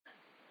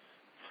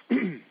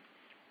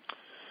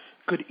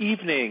Good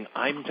evening.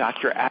 I'm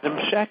Dr. Adam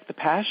Scheck, the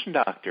Passion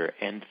Doctor,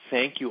 and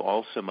thank you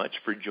all so much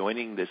for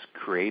joining this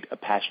Create a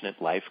Passionate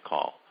Life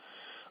call.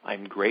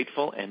 I'm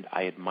grateful and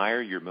I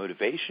admire your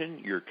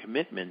motivation, your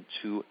commitment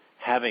to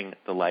having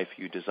the life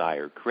you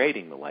desire,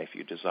 creating the life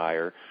you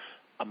desire,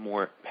 a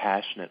more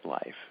passionate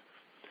life.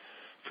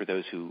 For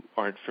those who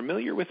aren't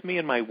familiar with me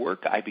and my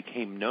work, I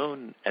became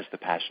known as the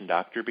Passion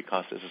Doctor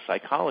because as a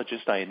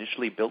psychologist, I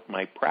initially built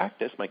my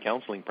practice, my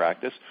counseling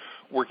practice,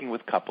 working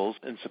with couples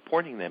and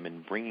supporting them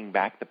in bringing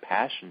back the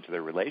passion to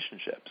their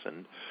relationships.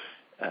 And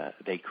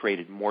they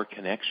created more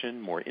connection,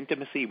 more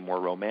intimacy,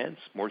 more romance,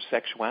 more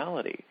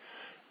sexuality.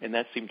 And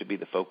that seemed to be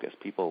the focus.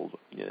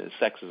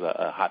 Sex is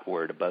a hot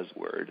word, a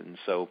buzzword. And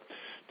so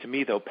to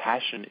me, though,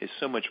 passion is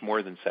so much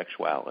more than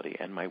sexuality.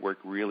 And my work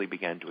really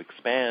began to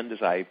expand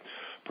as I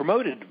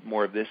promoted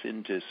more of this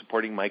into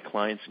supporting my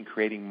clients and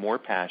creating more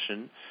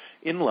passion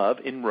in love,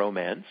 in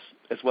romance,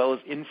 as well as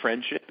in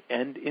friendship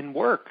and in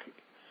work.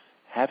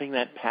 Having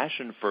that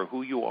passion for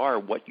who you are,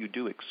 what you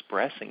do,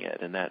 expressing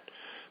it. And that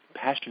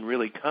passion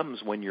really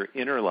comes when your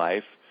inner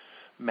life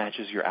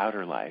matches your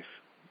outer life.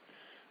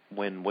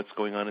 When what's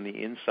going on in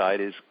the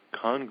inside is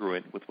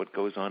congruent with what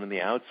goes on in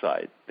the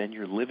outside, then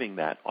you're living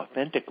that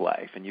authentic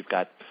life, and you've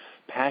got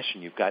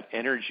passion, you've got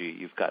energy,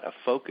 you've got a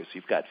focus,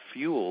 you've got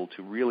fuel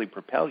to really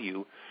propel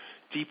you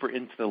deeper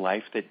into the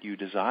life that you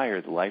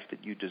desire, the life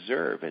that you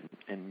deserve,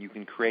 and you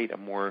can create a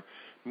more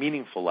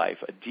meaningful life,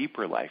 a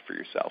deeper life for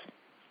yourself.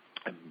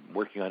 I'm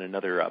working on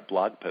another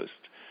blog post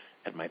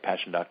at my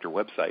Passion Doctor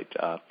website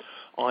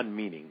on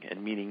meaning,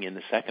 and meaning in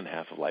the second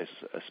half of life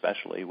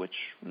especially, which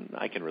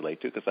I can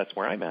relate to because that's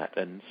where I'm at,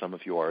 and some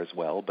of you are as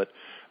well. But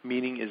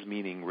meaning is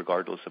meaning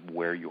regardless of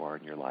where you are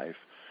in your life.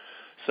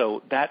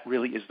 So that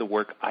really is the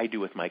work I do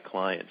with my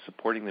clients,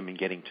 supporting them in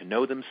getting to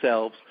know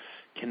themselves,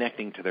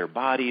 connecting to their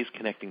bodies,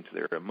 connecting to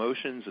their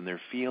emotions and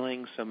their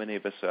feelings. So many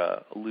of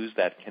us lose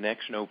that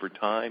connection over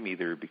time,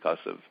 either because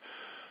of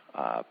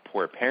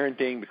poor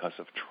parenting, because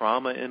of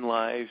trauma in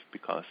life,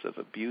 because of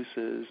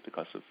abuses,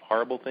 because of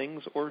horrible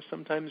things, or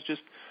sometimes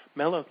just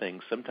mellow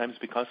things, sometimes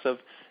because of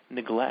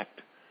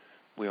neglect.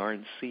 We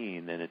aren't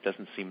seen, and it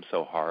doesn't seem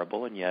so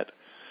horrible, and yet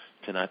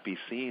to not be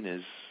seen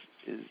is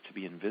to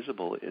be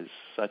invisible is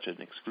such an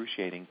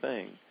excruciating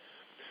thing.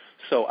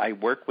 So I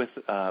work with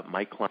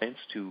my clients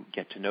to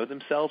get to know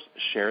themselves,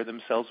 share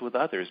themselves with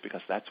others,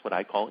 because that's what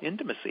I call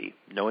intimacy,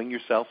 knowing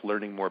yourself,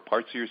 learning more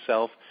parts of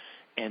yourself,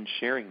 and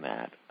sharing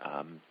that,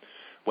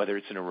 whether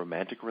it's in a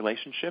romantic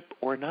relationship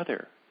or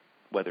another,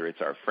 whether it's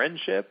our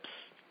friendships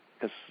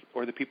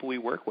or the people we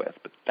work with.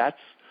 But that's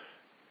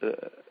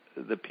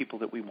the people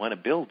that we want to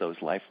build those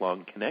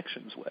lifelong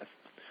connections with.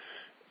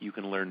 You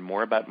can learn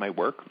more about my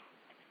work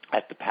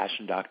at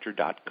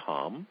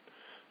thepassiondoctor.com,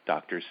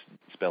 doctor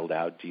spelled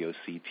out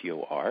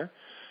DOCTOR.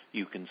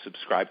 You can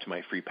subscribe to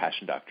my free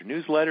Passion Doctor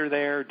newsletter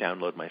there,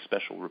 download my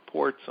special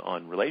reports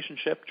on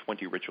relationship,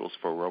 20 Rituals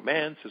for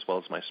Romance, as well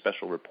as my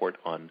special report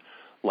on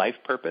life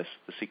purpose,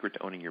 The Secret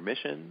to Owning Your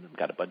Mission. I've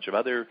got a bunch of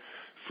other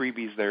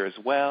freebies there as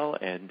well,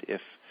 and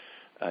if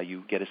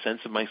you get a sense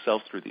of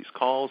myself through these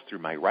calls, through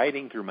my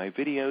writing, through my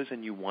videos,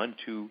 and you want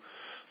to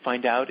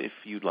find out if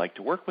you'd like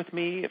to work with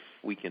me, if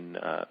we can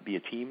be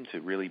a team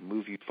to really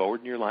move you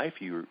forward in your life,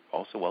 you're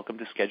also welcome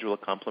to schedule a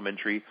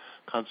complimentary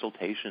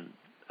consultation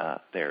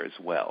there as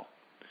well.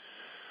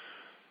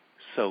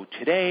 So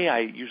today I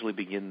usually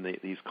begin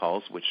these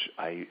calls, which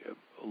I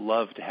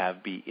love to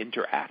have be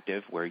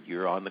interactive, where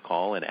you're on the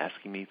call and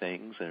asking me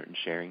things and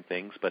sharing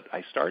things. But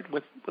I start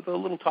with a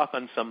little talk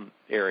on some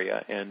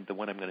area, and the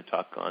one I'm going to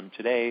talk on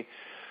today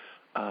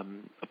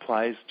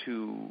applies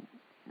to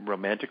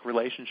romantic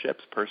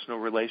relationships, personal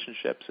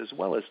relationships, as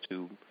well as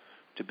to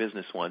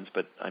business ones.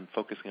 But I'm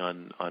focusing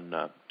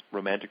on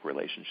romantic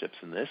relationships,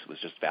 and this was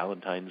just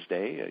Valentine's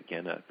Day,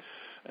 again,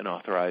 an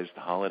authorized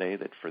holiday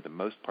that for the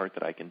most part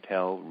that I can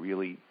tell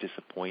really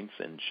disappoints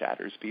and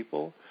shatters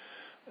people.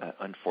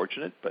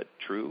 Unfortunate, but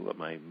true.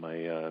 My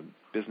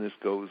business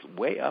goes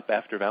way up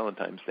after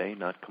Valentine's Day,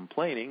 not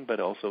complaining,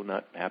 but also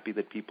not happy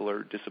that people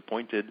are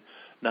disappointed,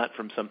 not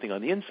from something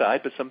on the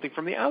inside, but something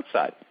from the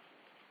outside.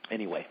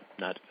 Anyway,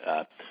 not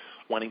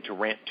wanting to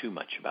rant too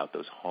much about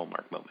those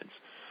hallmark moments.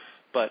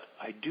 But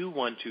I do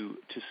want to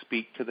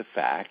speak to the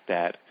fact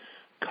that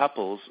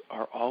couples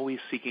are always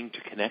seeking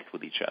to connect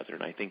with each other,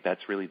 and I think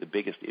that's really the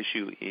biggest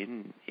issue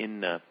in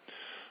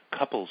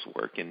couples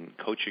work, in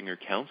coaching or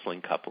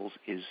counseling couples,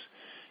 is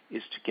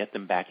to get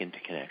them back into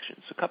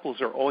connection. So couples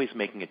are always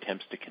making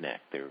attempts to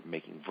connect. They're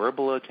making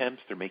verbal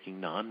attempts. They're making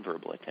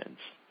nonverbal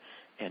attempts.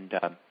 And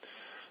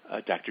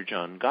Dr.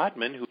 John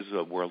Gottman, who is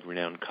a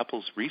world-renowned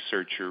couples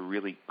researcher,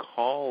 really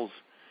calls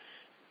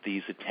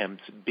these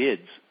attempts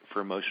bids for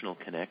emotional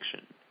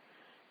connection.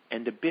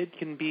 And a bid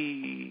can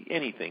be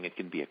anything. It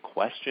can be a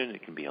question.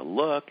 It can be a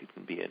look. It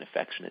can be an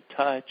affectionate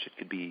touch. It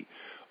could be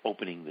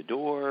opening the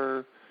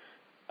door,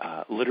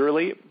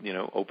 literally,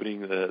 opening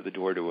the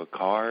door to a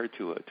car,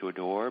 to a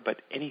door,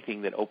 but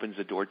anything that opens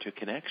the door to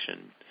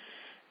connection.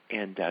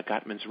 And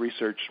Gottman's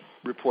research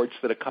reports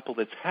that a couple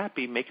that's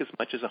happy make as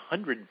much as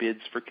 100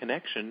 bids for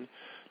connection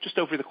just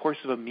over the course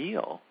of a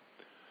meal.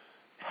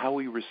 How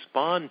we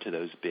respond to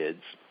those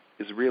bids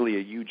is really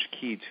a huge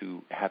key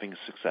to having a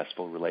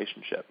successful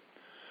relationship.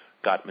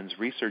 Gottman's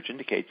research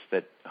indicates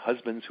that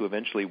husbands who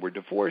eventually were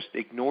divorced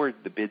ignored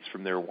the bids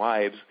from their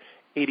wives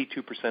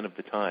 82% of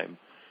the time,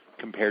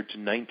 compared to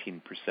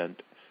 19%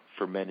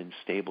 for men in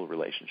stable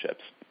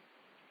relationships.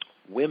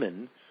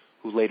 Women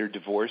who later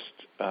divorced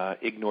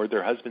ignored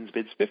their husbands'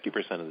 bids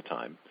 50% of the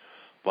time,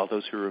 while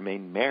those who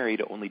remained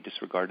married only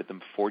disregarded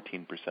them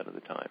 14% of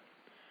the time.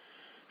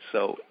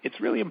 So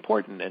it's really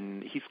important,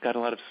 and he's got a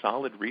lot of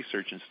solid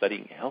research in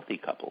studying healthy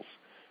couples,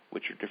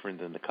 which are different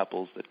than the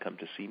couples that come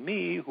to see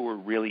me who are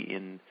really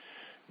in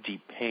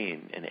deep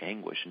pain and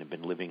anguish and have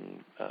been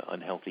living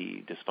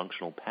unhealthy,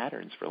 dysfunctional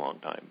patterns for a long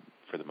time,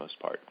 for the most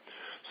part.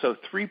 So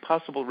 3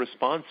 possible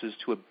responses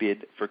to a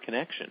bid for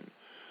connection.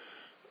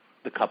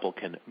 The couple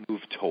can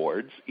move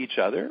towards each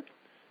other,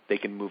 they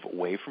can move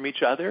away from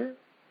each other,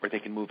 or they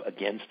can move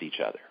against each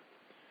other.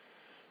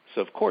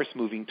 So, of course,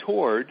 moving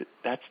toward,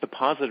 that's the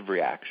positive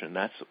reaction.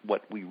 That's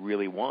what we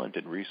really want,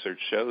 and research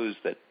shows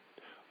that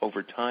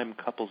over time,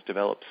 couples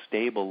develop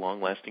stable,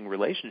 long-lasting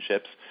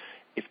relationships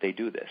if they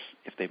do this,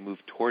 if they move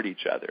toward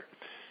each other.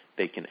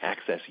 They can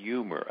access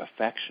humor,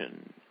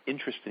 affection,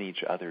 interest in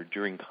each other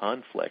during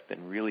conflict,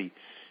 and really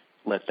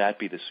let that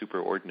be the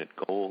superordinate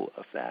goal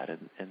of that,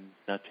 and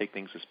not take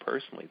things as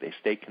personally. They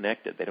stay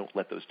connected. They don't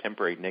let those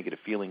temporary negative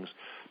feelings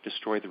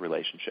destroy the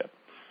relationship.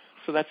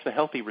 So that's the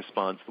healthy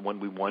response, the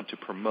one we want to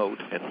promote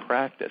and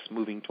practice,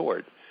 moving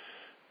toward.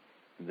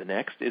 The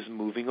next is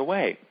moving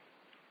away.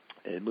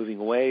 And moving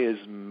away is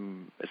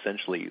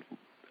essentially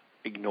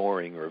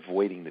ignoring or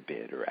avoiding the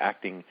bid or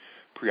acting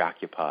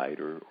preoccupied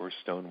or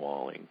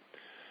stonewalling.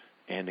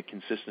 And a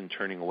consistent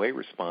turning away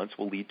response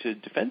will lead to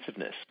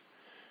defensiveness.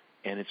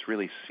 And it's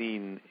really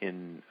seen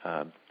in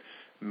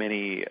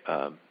many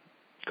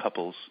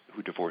couples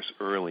who divorce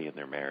early in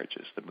their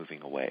marriages, the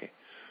moving away.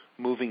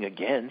 Moving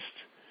against,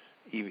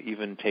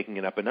 even taking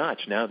it up a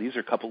notch. Now these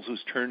are couples who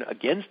turn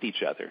against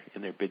each other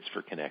in their bids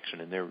for connection,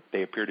 and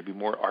they appear to be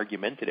more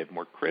argumentative,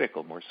 more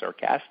critical, more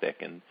sarcastic,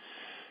 and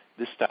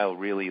this style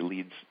really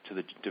leads to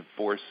the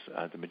divorce,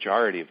 the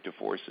majority of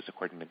divorces,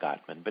 according to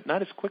Gottman, but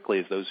not as quickly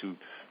as those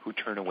who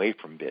turn away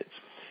from bids.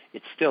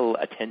 It's still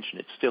attention,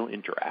 it's still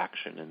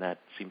interaction, and that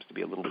seems to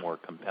be a little more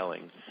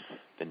compelling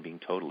than being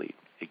totally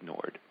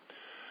ignored.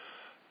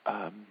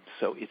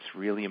 So it's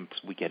really,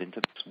 we get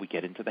into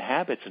the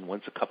habits, and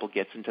once a couple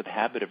gets into the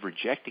habit of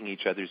rejecting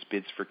each other's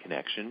bids for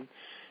connection,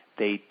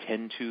 they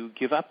tend to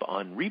give up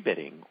on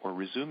rebidding or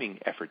resuming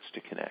efforts to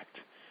connect.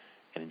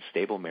 And in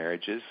stable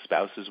marriages,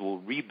 spouses will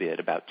rebid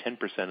about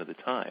 10% of the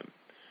time.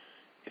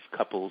 If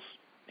couples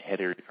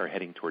are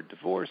heading toward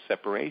divorce,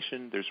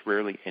 separation, there's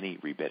rarely any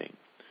rebidding.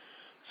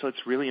 So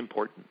it's really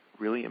important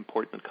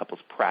that couples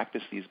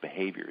practice these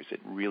behaviors.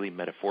 It really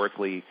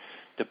metaphorically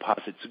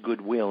deposits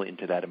goodwill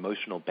into that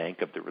emotional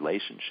bank of the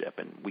relationship,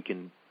 and we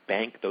can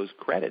bank those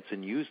credits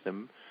and use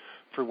them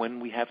for when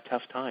we have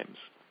tough times.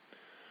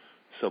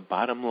 So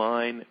bottom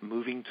line,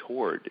 moving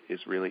toward is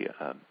really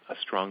a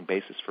strong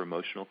basis for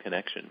emotional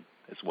connection,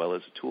 as well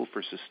as a tool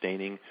for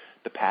sustaining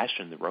the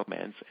passion, the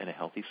romance, and a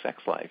healthy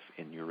sex life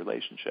in your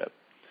relationship.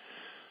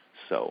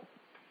 So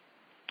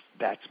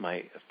that's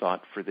my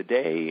thought for the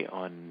day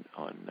on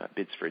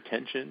bids for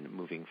attention,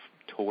 moving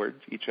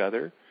towards each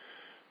other.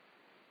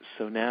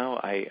 So now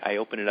I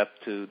open it up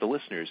to the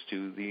listeners,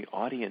 to the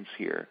audience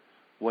here.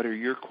 What are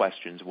your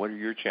questions? What are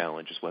your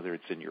challenges, whether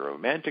it's in your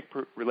romantic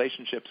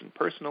relationships and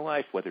personal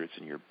life, whether it's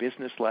in your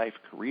business life,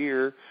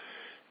 career,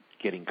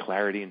 getting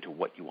clarity into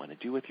what you want to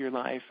do with your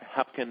life?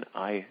 How can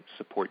I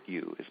support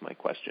you is my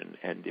question.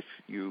 And if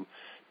you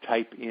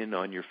type in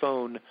on your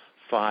phone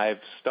 5*,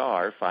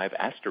 5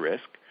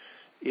 asterisk,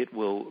 it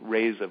will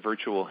raise a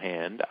virtual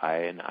hand,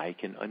 and I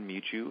can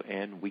unmute you,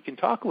 and we can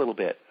talk a little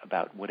bit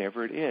about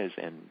whatever it is.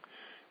 And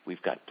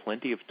we've got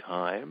plenty of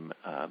time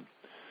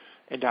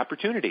and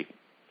opportunity,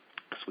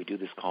 because we do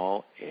this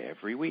call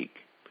every week.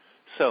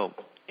 So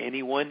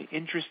anyone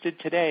interested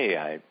today?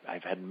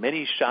 I've had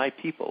many shy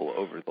people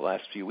over the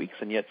last few weeks,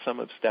 and yet some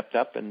have stepped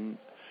up and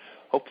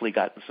hopefully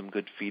gotten some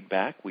good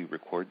feedback. We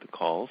record the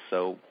call,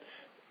 so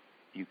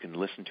you can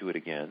listen to it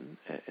again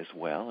as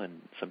well,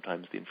 and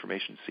sometimes the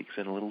information seeks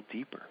in a little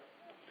deeper.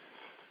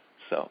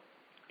 So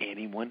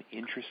anyone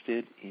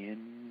interested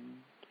in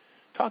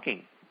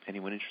talking?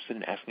 Anyone interested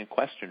in asking a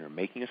question or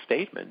making a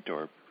statement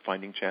or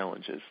finding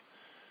challenges?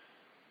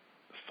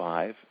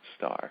 5*.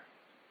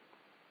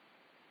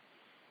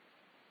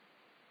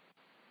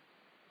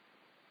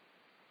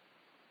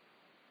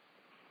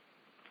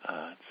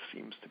 It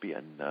seems to be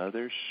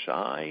another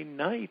shy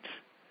night.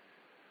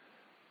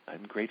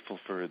 I'm grateful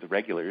for the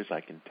regulars.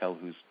 I can tell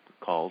who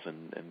calls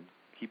and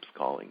keeps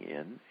calling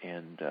in,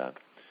 and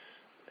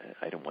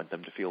I don't want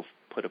them to feel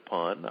put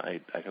upon. I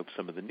hope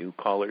some of the new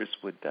callers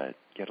would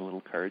get a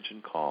little courage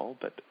and call,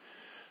 but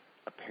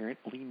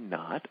apparently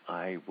not.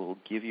 I will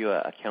give you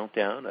a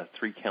countdown, a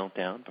 3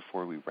 countdown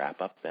before we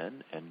wrap up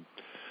then, and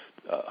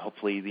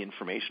hopefully the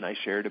information I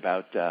shared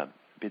about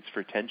bids for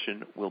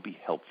attention will be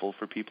helpful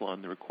for people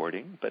on the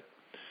recording. But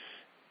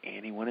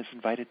anyone is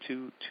invited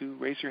to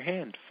raise your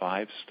hand.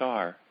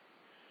 5-star.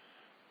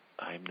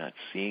 I'm not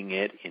seeing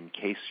it. In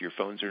case your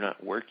phones are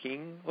not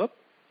working. Whoop.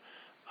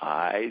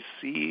 I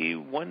see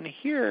one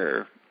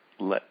here.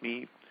 Let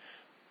me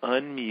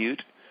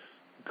unmute.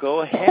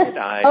 Go ahead.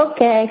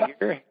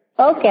 Okay.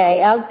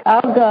 Okay,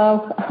 I'll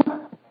go.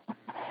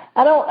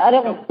 I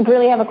don't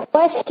really have a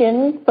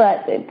question,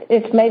 but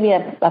it's maybe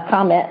a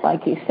comment,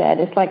 like you said.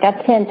 It's like I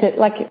tend to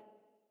like.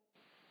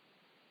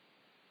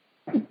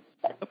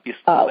 You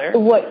still there?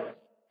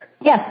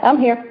 Yeah, I'm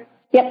here.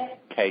 Yep.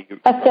 Okay.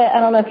 I said, I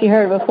don't know if you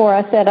heard before.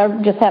 I said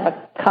I just have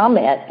a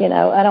comment. You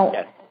know, I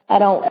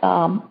don't.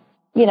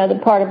 You know, the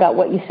part about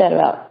what you said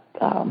about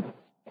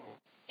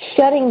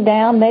shutting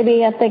down.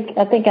 Maybe I think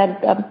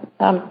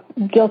I'm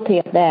guilty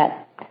of that.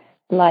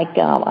 Like,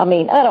 I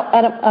mean,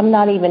 I'm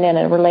not even in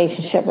a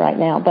relationship right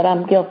now, but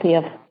I'm guilty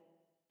of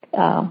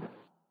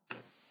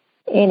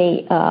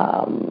any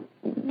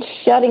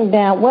shutting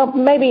down. Well,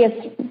 maybe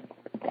it's,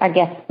 I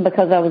guess,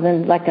 because I was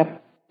in like a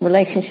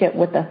relationship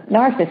with a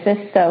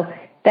narcissist, so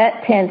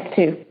that tends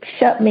to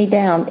shut me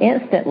down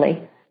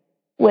instantly,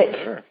 which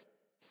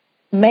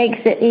makes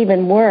it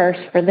even worse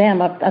for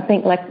them. I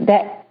think like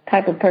that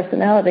type of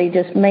personality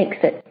just makes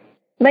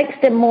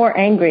them more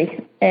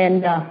angry,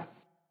 and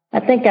I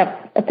think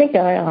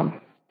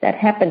that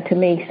happened to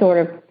me sort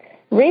of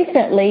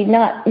recently,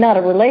 not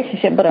a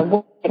relationship, but a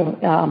working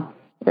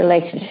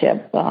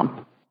relationship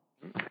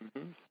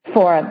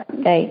for a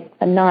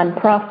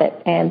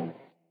nonprofit, and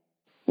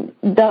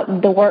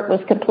the work was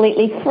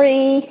completely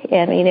free.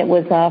 I mean, it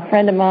was a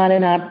friend of mine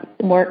and I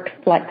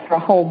worked like for a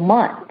whole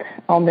month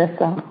on this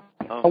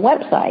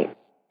website,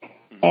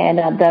 and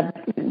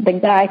the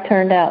guy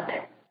turned out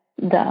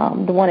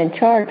the one in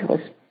charge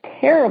was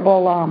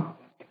terrible.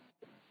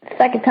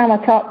 Second time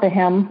I talked to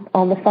him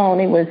on the phone,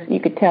 you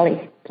could tell he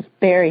was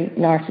very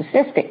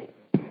narcissistic.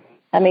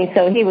 I mean,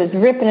 so he was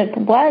ripping it.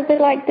 Why is it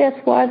like this?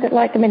 Why is it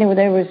like, I mean,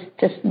 there was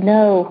just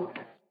no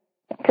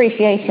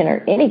appreciation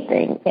or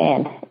anything.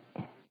 And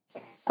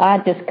I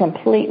just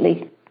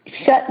completely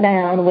shut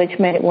down, which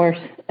made it worse.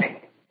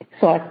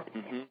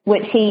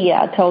 Which he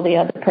told the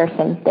other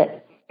person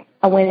that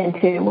I went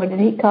into, what did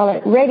he call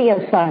it?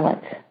 Radio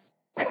silence.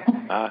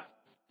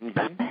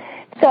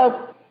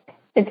 So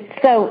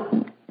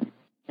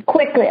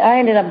quickly, I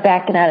ended up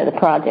backing out of the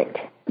project,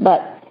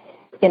 but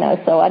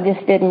so I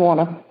just didn't want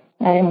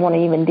to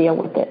even deal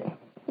with it.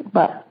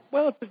 But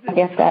I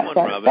guess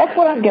that's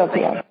what I'm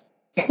guilty of.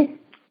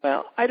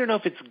 Well, I don't know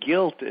if it's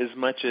guilt as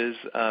much as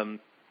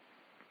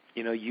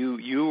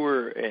you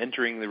were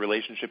entering the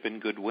relationship in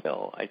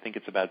goodwill. I think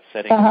it's about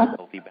setting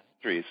healthy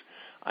boundaries.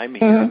 I'm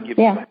here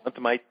giving a month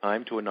of my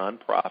time to a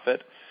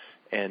nonprofit,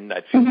 and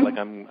I feel like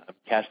I'm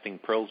casting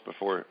pearls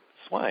before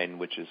swine,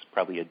 which is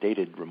probably a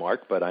dated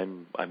remark, but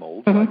I'm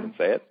old, so I can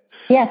say it.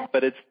 Yeah.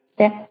 But it's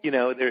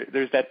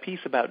there's that piece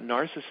about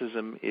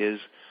narcissism is,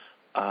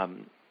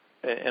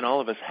 and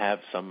all of us have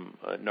some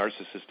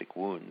narcissistic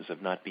wounds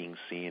of not being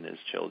seen as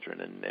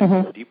children,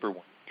 and the deeper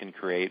one can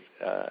create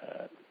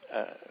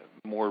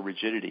more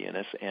rigidity in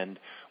us, and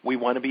we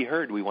want to be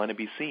heard, we want to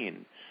be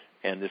seen,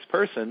 and this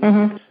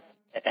person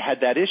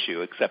had that issue,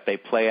 except they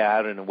play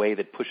out in a way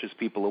that pushes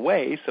people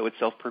away, so it's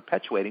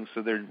self-perpetuating.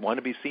 So they want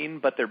to be seen,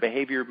 but their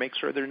behavior makes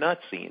sure they're not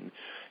seen,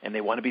 and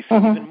they want to be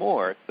seen even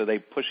more, so they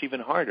push even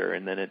harder,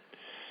 and then it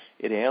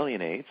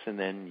alienates, and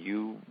then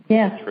you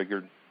get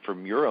triggered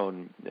from your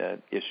own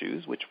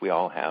issues, which we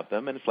all have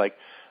them, and it's like,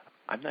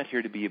 I'm not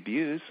here to be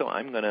abused, so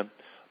I'm going to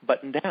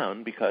button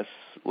down because,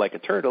 like a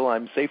turtle,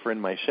 I'm safer in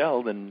my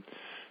shell than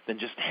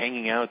just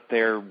hanging out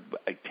there,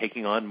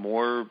 taking on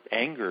more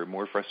anger,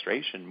 more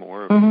frustration,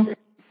 more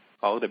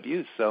call it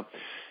abuse. So,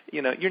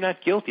 you're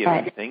not guilty of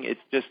anything.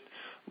 It's just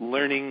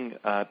learning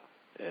a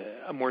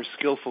more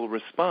skillful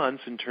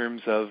response in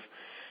terms of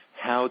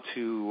how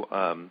to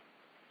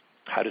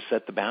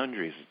set the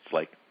boundaries. It's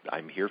like,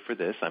 I'm here for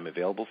this. I'm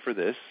available for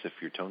this. If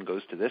your tone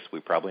goes to this, we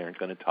probably aren't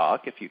going to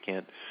talk. If you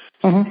can't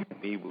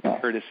be with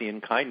courtesy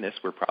and kindness,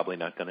 we're probably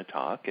not going to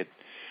talk.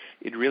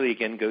 It really,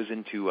 again, goes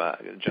into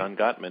John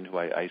Gottman, who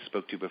I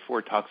spoke to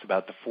before, talks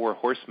about the 4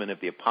 horsemen of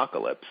the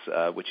apocalypse,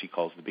 which he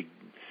calls the big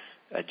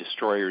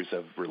destroyers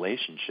of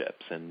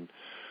relationships. And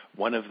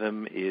one of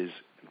them is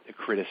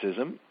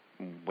criticism,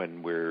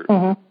 when we're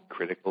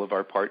critical of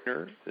our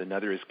partner.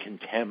 Another is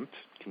contempt.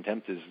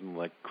 Contempt is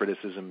like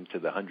criticism to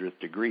the 100th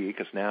degree,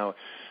 because now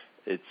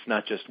it's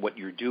not just what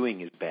you're doing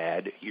is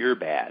bad, you're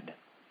bad.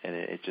 And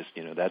it just,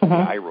 that's the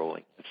eye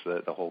rolling.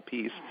 It's the whole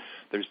piece.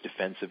 There's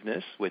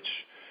defensiveness, which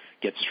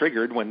gets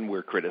triggered when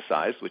we're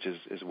criticized, which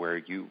is where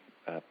you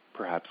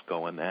perhaps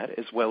go on that,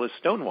 as well as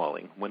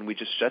stonewalling, when we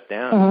just shut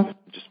down,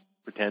 just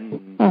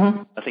pretend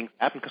nothing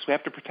happened because we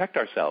have to protect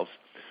ourselves.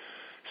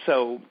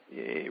 So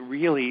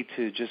really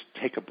to just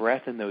take a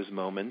breath in those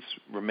moments,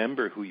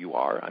 remember who you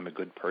are. I'm a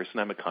good person.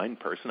 I'm a kind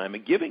person. I'm a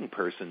giving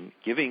person,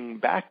 giving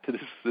back to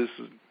this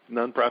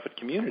nonprofit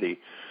community.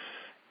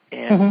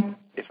 And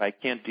if I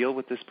can't deal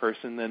with this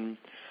person, then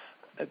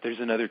there's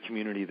another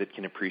community that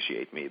can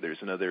appreciate me.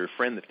 There's another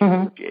friend that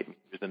can appreciate me.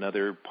 There's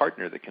another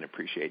partner that can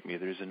appreciate me.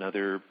 There's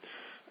another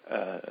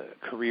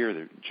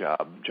career,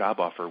 job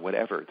offer,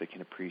 whatever that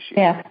can appreciate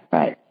me. Yeah,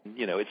 right.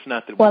 You know, it's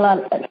not that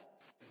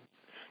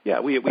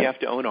we have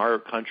to own our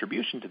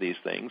contribution to these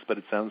things, but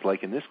it sounds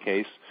like in this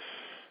case,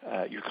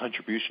 your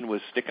contribution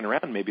was sticking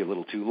around maybe a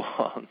little too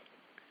long.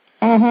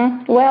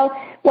 Well,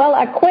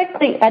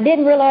 I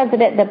didn't realize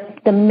it at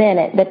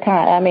the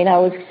time. I mean, I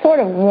was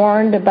sort of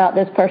warned about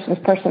this person's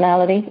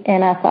personality,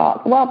 and I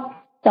thought, well,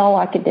 no,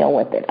 I could deal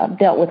with it. I've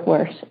dealt with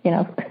worse, you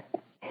know.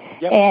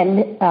 Yep.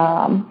 And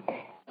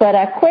but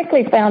I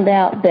quickly found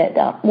out that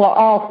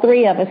all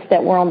three of us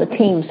that were on the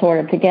team sort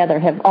of together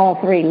have all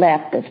three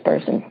left this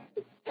person.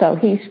 So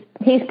he's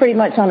pretty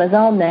much on his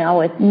own now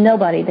with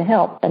nobody to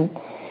help. And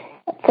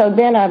so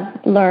then I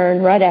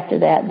learned right after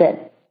that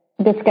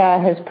this guy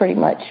has pretty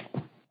much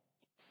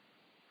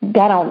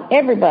got on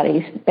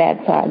everybo's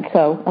bad side.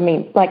 So, I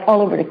mean, like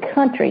all over the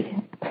country.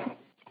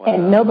 Wow.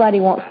 And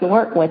nobody wants to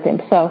work with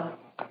him. So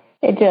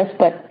I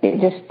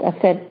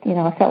said, you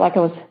know, I felt like I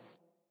was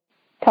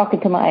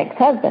talking to my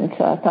ex-husband.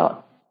 So I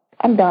thought,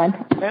 I'm done.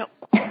 Well,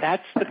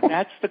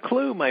 that's the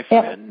clue, my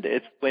friend. Yep.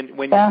 It's when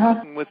you're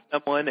working with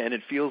someone and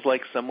it feels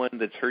like someone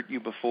that's hurt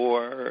you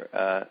before,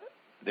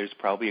 there's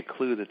probably a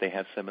clue that they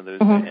have some of those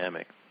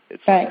dynamics.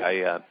 It's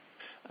right. Like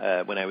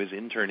when I was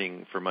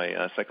interning for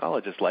my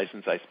psychologist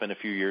license, I spent a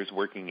few years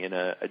working in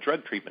a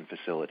drug treatment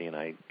facility, and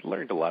I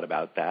learned a lot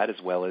about that as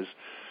well as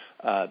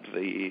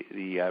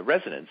the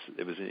residents.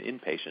 It was an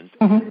inpatient.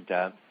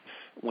 And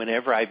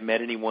whenever I've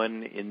met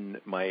anyone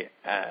in my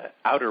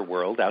outer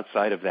world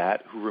outside of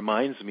that who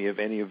reminds me of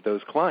any of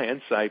those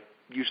clients, I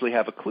usually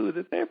have a clue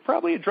that they're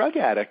probably a drug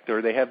addict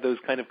or they have those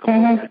kind of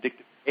compulsive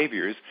addictive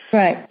behaviors.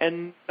 Right.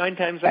 And 9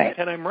 times out of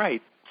 10, I'm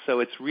right. So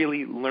it's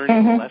really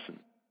learning the lesson,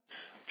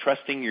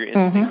 trusting your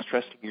instincts,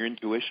 trusting your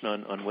intuition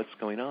on what's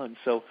going on.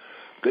 So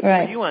good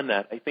for you on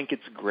that. I think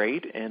it's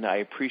great, and I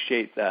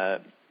appreciate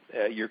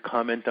your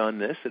comment on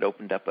this. It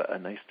opened up a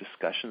nice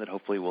discussion that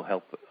hopefully will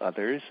help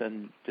others.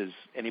 And does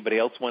anybody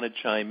else want to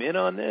chime in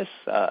on this?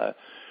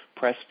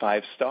 Press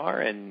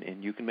 5-star,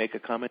 and you can make a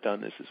comment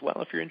on this as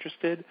well if you're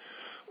interested,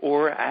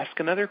 or ask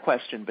another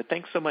question. But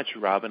thanks so much,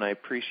 Robin. I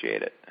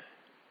appreciate it.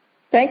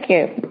 Thank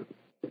you.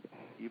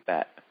 You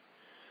bet.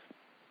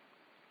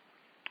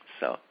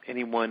 So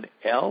anyone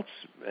else,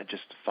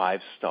 just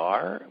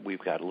 5-star.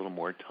 We've got a little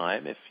more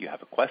time. If you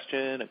have a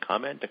question, a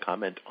comment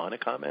on a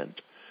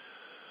comment.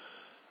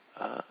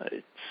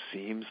 It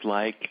seems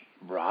like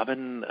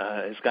Robin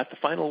has got the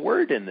final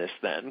word in this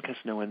then, because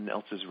no one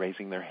else is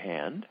raising their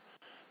hand.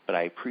 But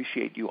I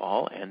appreciate you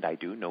all, and I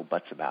do no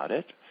buts about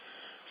it.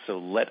 So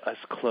let us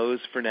close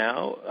for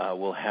now.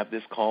 We'll have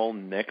this call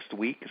next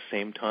week,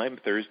 same time,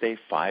 Thursday,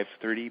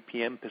 5:30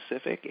 p.m.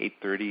 Pacific,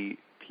 8:30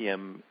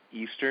 p.m.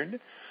 Eastern.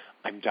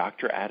 I'm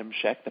Dr. Adam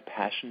Scheck, the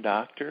Passion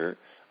Doctor.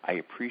 I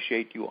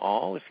appreciate you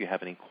all. If you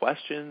have any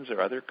questions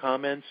or other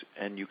comments,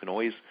 and you can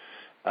always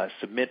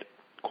submit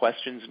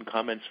questions and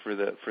comments for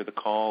the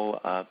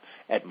call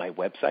at my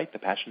website,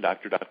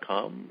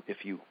 thepassiondoctor.com,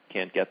 if you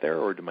can't get there,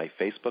 or to my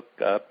Facebook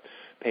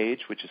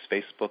page, which is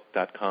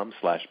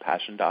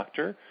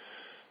facebook.com/passiondoctor.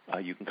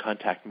 You can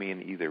contact me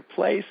in either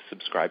place,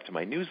 subscribe to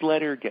my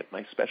newsletter, get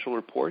my special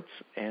reports,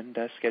 and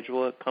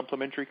schedule a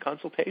complimentary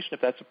consultation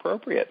if that's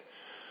appropriate.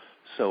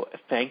 So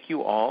thank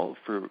you all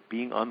for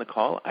being on the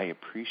call. I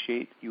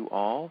appreciate you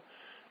all.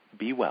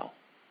 Be well.